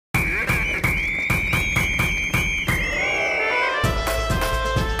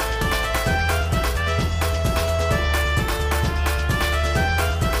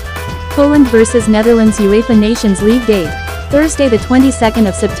Poland vs Netherlands UEFA Nations League date. Thursday the 22nd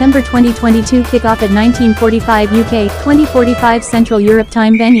of September 2022, kickoff at 19:45 UK, 20:45 Central Europe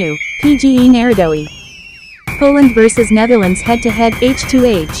time, venue, PGE Narodowy. Poland vs Netherlands head-to-head,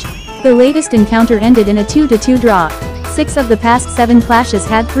 H2H. The latest encounter ended in a 2-2 draw. 6 of the past 7 clashes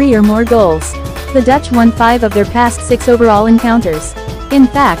had 3 or more goals. The Dutch won 5 of their past 6 overall encounters. In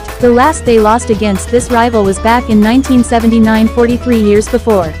fact, the last they lost against this rival was back in 1979, 43 years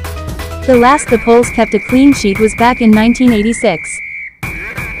before. The last the Poles kept a clean sheet was back in 1986.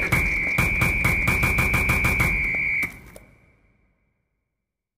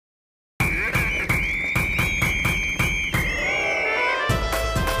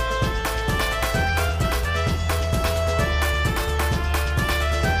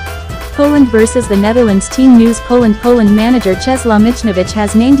 Poland vs the Netherlands team news. Poland manager Czesław Michniewicz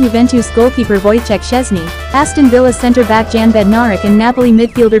has named Juventus goalkeeper Wojciech Szczesny, Aston Villa centre-back Jan Bednarek and Napoli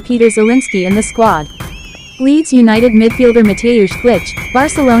midfielder Peter Zielinski in the squad. Leeds United midfielder Mateusz Klich,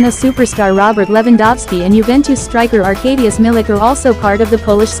 Barcelona superstar Robert Lewandowski and Juventus striker Arkadiusz Milik are also part of the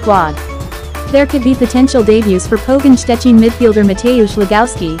Polish squad. There could be potential debuts for Pogoń Szczecin midfielder Mateusz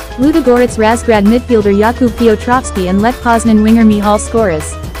Legowski, Ludogorets Razgrad midfielder Jakub Piotrowski and Lech Poznan winger Michał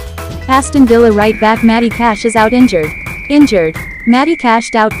Skoras. Aston Villa right back Matty Cash is out injured. Matty Cash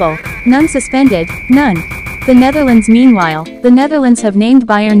doubtful. None suspended, none. The Netherlands. Meanwhile, the Netherlands have named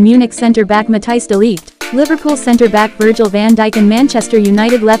Bayern Munich centre-back Matthijs de Ligt, Liverpool centre-back Virgil van Dijk and Manchester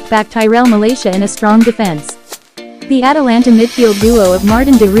United left-back Tyrell Malacia in a strong defence. The Atalanta midfield duo of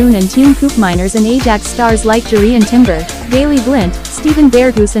Martin de Roon and Teun Koopmeiners and Ajax stars like Jurrien Timber, Daley Blind, Steven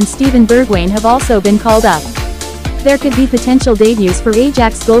Berghuis and Steven Bergwijn have also been called up. There could be potential debuts for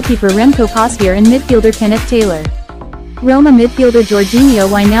Ajax goalkeeper Remco Pasveer and midfielder Kenneth Taylor. Roma midfielder Georginio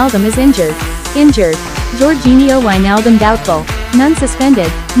Wijnaldum is injured. Georginio Wijnaldum doubtful. None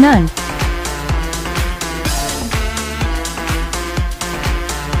suspended, none.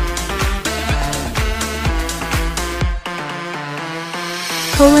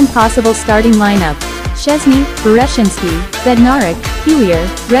 Poland possible starting lineup. Szczesny, Bereszyński, Bednarek, Huier,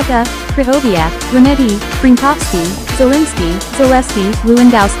 Reka, Krychowiak, Remedi, Frankowski, Zielinski, Zalewski,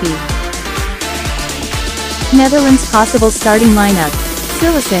 Lewandowski. Netherlands possible starting lineup.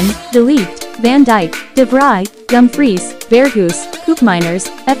 Cillessen, De Ligt, Van Dijk, De Vrij, Dumfries, Berghuis, Koopmeiners,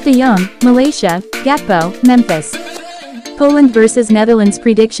 F. de Jong, Malacia, Gakpo, Memphis. Poland vs Netherlands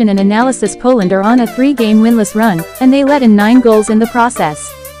prediction and analysis. Poland are on a 3-game winless run, and they let in 9 goals in the process.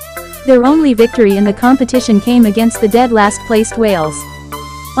 Their only victory in the competition came against the dead last-placed Wales.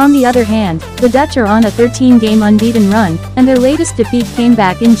 On the other hand, the Dutch are on a 13-game unbeaten run, and their latest defeat came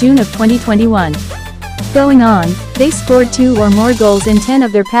back in June of 2021. Going on, they scored 2 or more goals in 10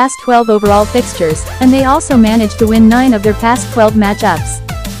 of their past 12 overall fixtures, and they also managed to win 9 of their past 12 matchups.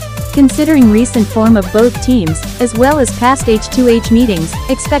 Considering recent form of both teams, as well as past H2H meetings,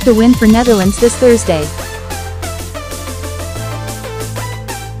 expect a win for Netherlands this Thursday.